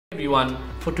everyone.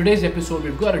 For today's episode,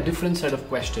 we've got a different set of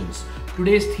questions.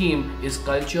 Today's theme is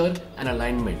culture and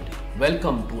alignment.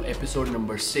 Welcome to episode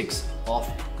number 6 of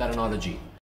Karanology.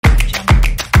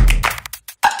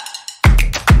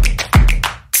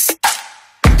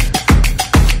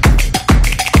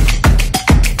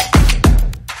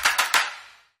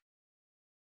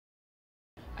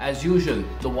 As usual,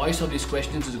 the voice of these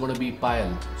questions is going to be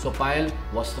Payal. So Payal,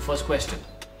 what's the first question?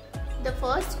 The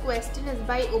first question is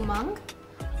by Umang.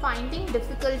 Finding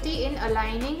difficulty in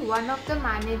aligning one of the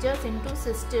managers into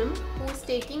system who's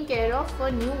taking care of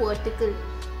a new vertical.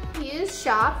 He is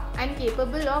sharp and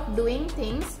capable of doing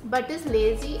things but is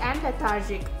lazy and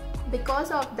lethargic.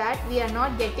 Because of that, we are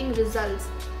not getting results.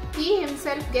 He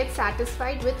himself gets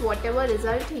satisfied with whatever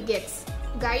result he gets.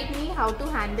 Guide me how to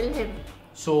handle him.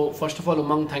 So first of all,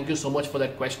 Umang, thank you so much for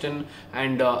that question.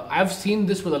 And I've seen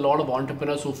this with a lot of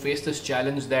entrepreneurs who face this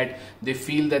challenge that they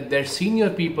feel that their senior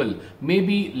people may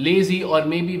be lazy or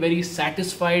may be very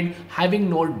satisfied having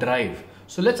no drive.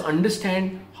 So let's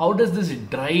understand, how does this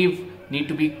drive need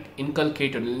to be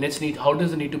inculcated? How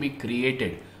does it need to be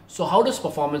created? So how does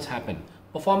performance happen?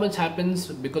 Performance happens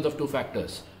because of two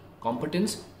factors: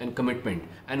 competence and commitment.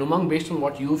 And Umang, based on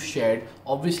what you've shared,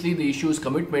 obviously the issue is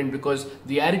commitment, because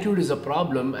the attitude is a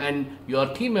problem and your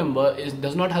team member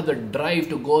does not have the drive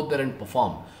to go there and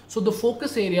perform. So the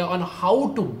focus area on how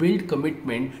to build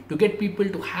commitment to get people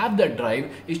to have that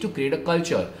drive is to create a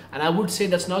culture. And I would say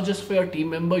that's not just for your team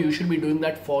member, you should be doing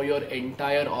that for your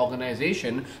entire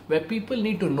organization, where people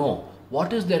need to know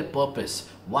what is their purpose,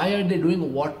 why are they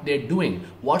doing what they're doing,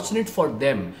 what's in it for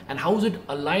them, and how is it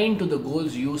aligned to the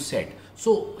goals you set.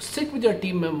 So sit with your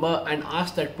team member and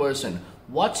ask that person,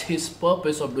 what's his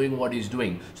purpose of doing what he's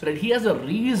doing, so that he has a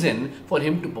reason for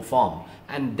him to perform.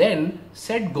 And then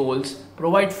set goals,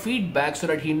 provide feedback so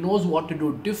that he knows what to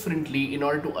do differently in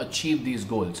order to achieve these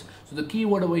goals. So the key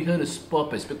word over here is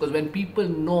purpose, because when people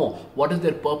know what is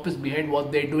their purpose behind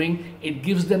what they're doing, it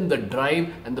gives them the drive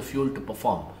and the fuel to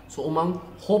perform. So Umang,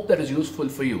 hope that is useful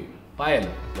for you. Payal,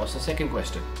 what's the second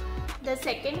question? The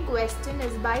second question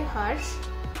is by Harsh.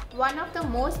 One of the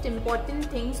most important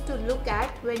things to look at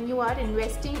when you are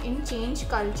investing in change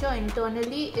culture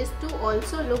internally is to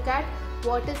also look at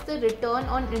what is the return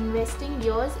on investing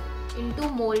years into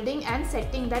molding and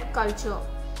setting that culture.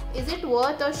 Is it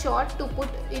worth a shot to put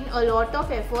in a lot of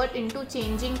effort into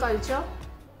changing culture?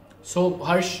 So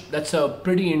Harsh, that's a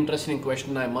pretty interesting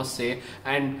question, I must say,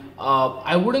 and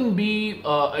it wouldn't be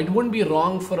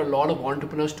wrong for a lot of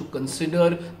entrepreneurs to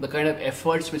consider the kind of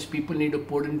efforts which people need to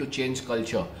put into change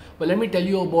culture. But let me tell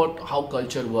you about how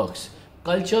culture works.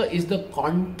 Culture is the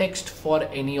context for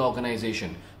any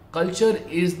organization. Culture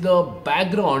is the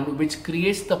background which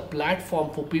creates the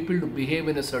platform for people to behave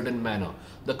in a certain manner.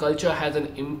 The culture has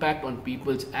an impact on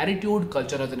people's attitude,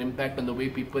 culture has an impact on the way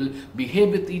people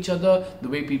behave with each other, the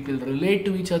way people relate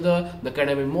to each other, the kind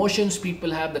of emotions people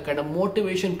have, the kind of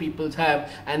motivation people have,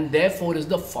 and therefore is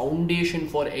the foundation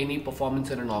for any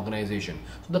performance in an organization.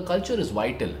 So the culture is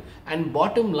vital, and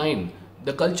bottom line,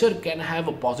 the culture can have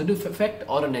a positive effect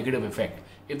or a negative effect.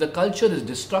 If the culture is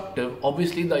destructive,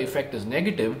 obviously the effect is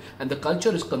negative, and the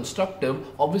culture is constructive,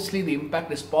 obviously the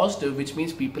impact is positive, which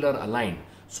means people are aligned.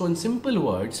 So in simple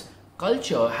words,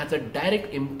 culture has a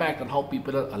direct impact on how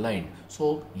people are aligned.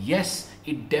 So yes,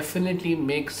 it definitely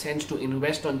makes sense to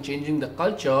invest on changing the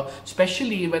culture,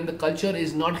 especially when the culture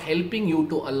is not helping you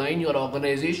to align your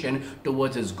organization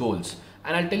towards its goals.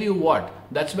 And I'll tell you what,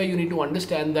 that's where you need to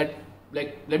understand that,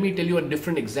 let me tell you a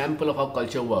different example of how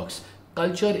culture works.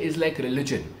 Culture is like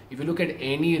religion. If you look at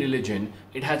any religion,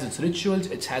 it has its rituals,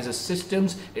 it has its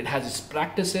systems, it has its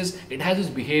practices, it has its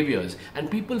behaviors, and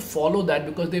people follow that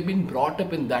because they've been brought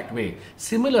up in that way.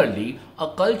 Similarly,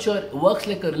 a culture works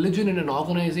like a religion in an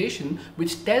organization,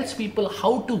 which tells people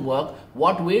how to work,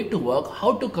 what way to work,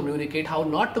 how to communicate, how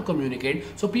not to communicate,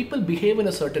 so people behave in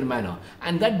a certain manner,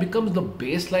 and that becomes the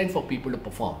baseline for people to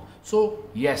perform. So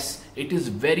yes, it is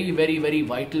very, very, very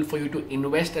vital for you to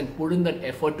invest and put in that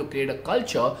effort to create a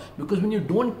culture, because when you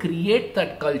don't create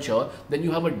that culture, then you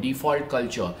have a default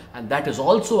culture, and that is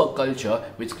also a culture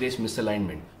which creates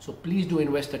misalignment. So please do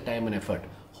invest the time and effort.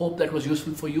 Hope that was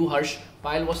useful for you, Harsh.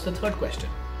 Payal, what's the third question?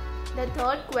 The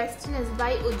third question is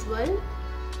by Ujjwal.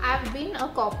 I've been a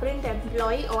corporate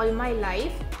employee all my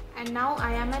life, and now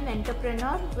I am an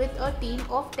entrepreneur with a team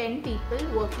of 10 people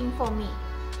working for me.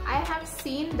 I have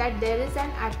seen that there is an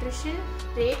attrition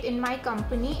rate in my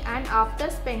company, and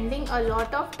after spending a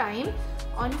lot of time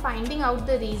on finding out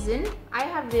the reason, I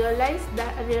have realized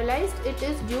it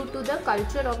is due to the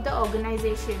culture of the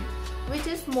organization, which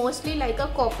is mostly like a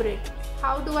corporate.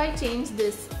 How do I change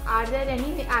this? Are there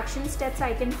any action steps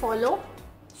I can follow?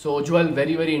 So, Joel,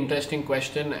 very, very interesting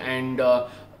question. And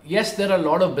yes, there are a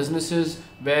lot of businesses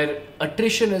where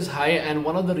attrition is high, and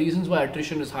one of the reasons why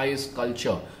attrition is high is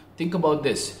culture. Think about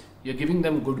this. You're giving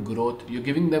them good growth, you're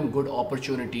giving them good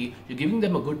opportunity, you're giving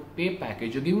them a good pay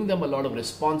package, you're giving them a lot of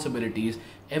responsibilities,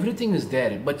 everything is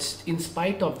there. But in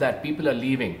spite of that, people are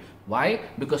leaving. Why?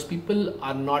 Because people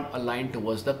are not aligned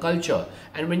towards the culture.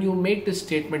 And when you make this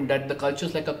statement that the culture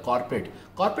is like a corporate,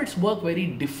 corporates work very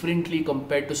differently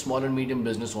compared to small and medium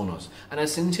business owners. And I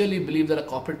sincerely believe that a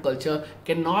corporate culture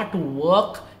cannot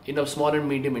work in a small and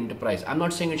medium enterprise. I'm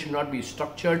not saying it should not be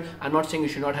structured. I'm not saying it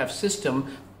should not have system.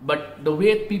 But the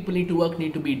way people need to work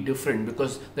need to be different,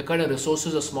 because the kind of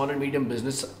resources a small and medium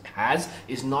business has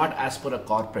is not as per a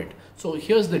corporate. So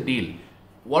here's the deal.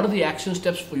 What are the action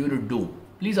steps for you to do?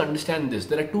 Please understand this.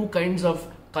 There are two kinds of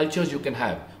cultures you can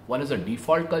have. One is a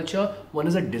default culture, one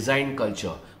is a design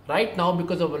culture. Right now,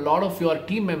 because of a lot of your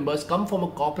team members come from a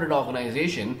corporate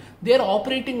organization, they are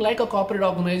operating like a corporate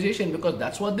organization because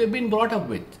that's what they've been brought up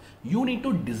with. You need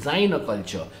to design a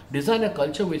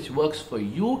culture which works for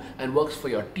you and works for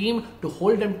your team, to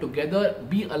hold them together,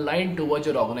 be aligned towards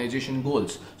your organization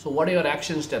goals. So what are your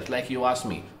action steps, like you asked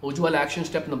me? Ujjwal, action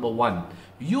step number 1.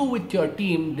 You with your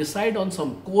team decide on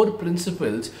some core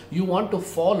principles you want to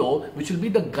follow, which will be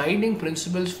the guiding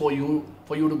principles for you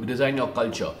to design your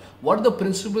culture. What are the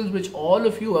principles which all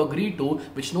of you agree to,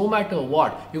 which no matter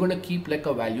what, you're going to keep like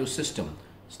a value system?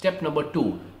 Step number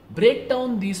 2. Break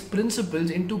down these principles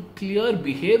into clear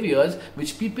behaviors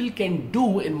which people can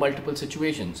do in multiple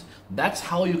situations. That's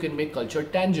how you can make culture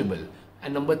tangible.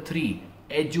 And number 3,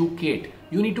 educate.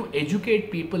 You need to educate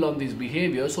people on these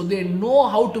behaviors so they know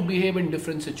how to behave in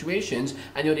different situations,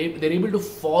 and they're able to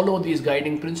follow these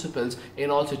guiding principles in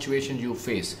all situations you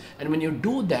face. And when you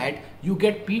do that, you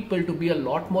get people to be a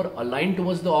lot more aligned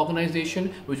towards the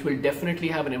organization, which will definitely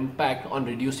have an impact on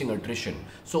reducing attrition.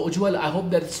 So Ujjwal, I hope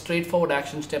that's straightforward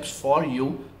action steps for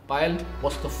you. Payal,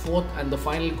 what's the fourth and the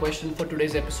final question for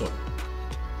today's episode?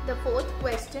 The fourth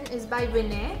question is by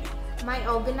Vinay. My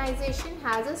organization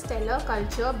has a stellar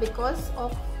culture because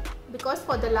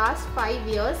for the last 5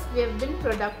 years we have been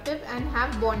productive and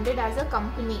have bonded as a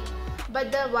company.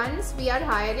 But the ones we are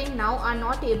hiring now are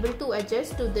not able to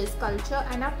adjust to this culture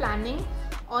and are planning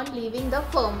on leaving the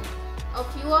firm. A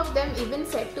few of them even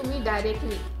said to me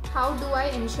directly, how do I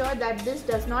ensure that this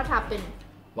does not happen?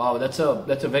 Wow, that's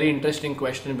a very interesting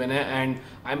question, Vinay,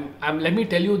 and let me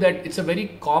tell you that it's a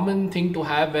very common thing to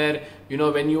have, where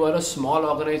when you are a small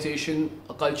organization,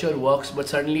 a culture works, but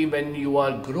suddenly when you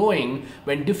are growing,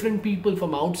 when different people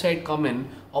from outside come in,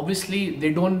 obviously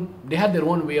they have their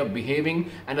own way of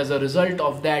behaving, and as a result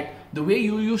of that, the way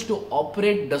you used to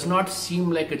operate does not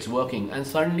seem like it's working, and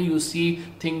suddenly you see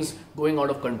things going out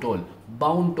of control.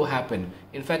 Bound to happen.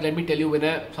 In fact, let me tell you,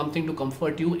 Vinay, something to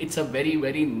comfort you. It's a very,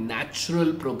 very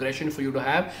natural progression for you to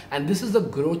have, and this is the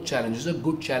growth challenge. It's a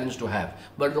good challenge to have,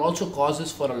 but it also causes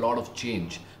for a lot of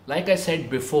change. Like I said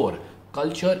before,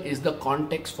 culture is the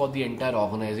context for the entire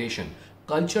organization.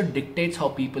 Culture dictates how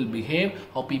people behave,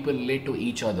 how people relate to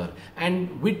each other.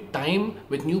 And with time,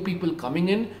 with new people coming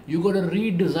in, you got to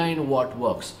redesign what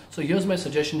works. So here's my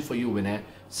suggestion for you, Vinay.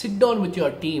 Sit down with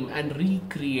your team and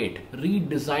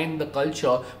redesign the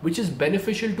culture which is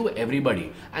beneficial to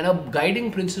everybody. And a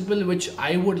guiding principle which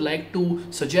I would like to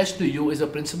suggest to you is a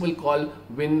principle called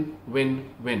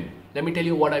win-win-win. Let me tell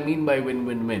you what I mean by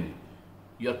win-win-win.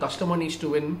 Your customer needs to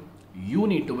win, you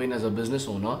need to win as a business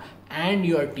owner, and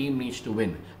your team needs to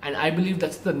win. And I believe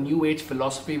that's the new age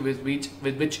philosophy with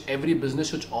which every business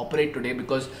should operate today,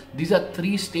 because these are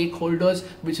 3 stakeholders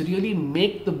which really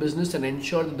make the business and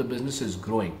ensure that the business is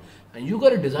growing. And you got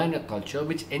to design a culture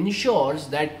which ensures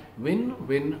that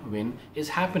win-win-win is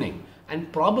happening.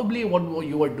 And probably what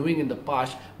you were doing in the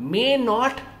past may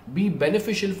not be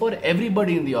beneficial for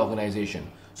everybody in the organization.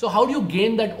 So how do you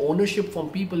gain that ownership from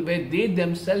people where they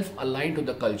themselves align to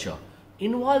the culture?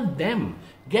 Involve them.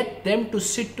 Get them to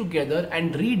sit together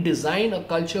and redesign a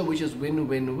culture which is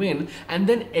win-win-win, and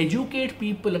then educate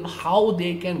people on how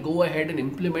they can go ahead and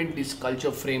implement these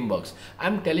culture frameworks.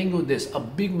 I'm telling you this, a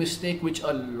big mistake which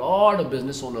a lot of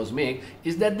business owners make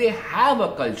is that they have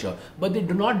a culture, but they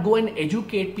do not go and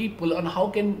educate people on how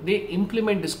can they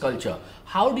implement this culture.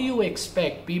 How do you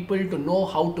expect people to know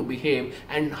how to behave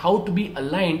and how to be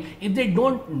aligned if they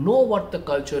don't know what the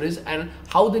culture is and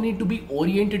how they need to be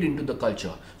oriented into the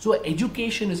culture? So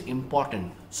education is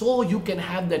important, so you can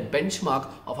have that benchmark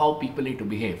of how people need to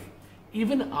behave.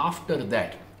 Even after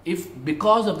that, if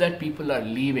because of that people are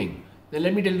leaving, then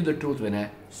let me tell you the truth, Vinay,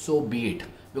 so be it.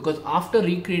 Because after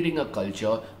recreating a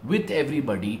culture with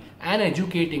everybody and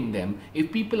educating them,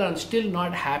 if people are still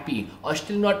not happy or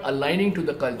still not aligning to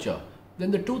the culture,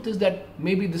 then the truth is that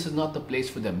maybe this is not the place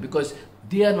for them, because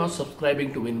they are not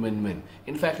subscribing to win-win-win.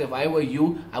 In fact, if I were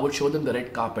you, I would show them the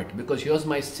red carpet, because here's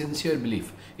my sincere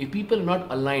belief. If people are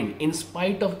not aligned in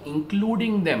spite of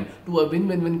including them to a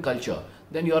win-win-win culture,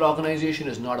 then your organization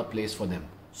is not a place for them.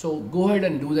 So go ahead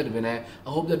and do that, Vinay. I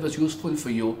hope that was useful for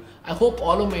you. I hope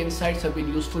all of my insights have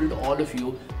been useful to all of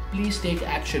you. Please take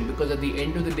action, because at the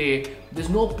end of the day, there's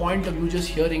no point of you just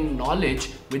hearing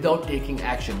knowledge without taking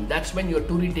action. That's when you're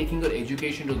truly taking your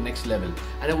education to the next level.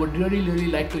 And I would really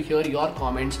like to hear your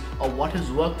comments of what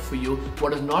has worked for you,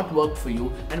 what has not worked for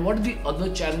you, and what are the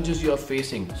other challenges you are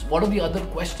facing. What are the other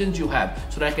questions you have,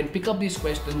 so that I can pick up these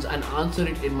questions and answer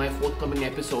it in my forthcoming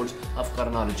episodes of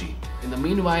Karanology. In the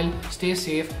meanwhile, stay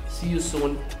safe. See you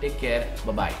soon. Take care.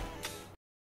 Bye-bye.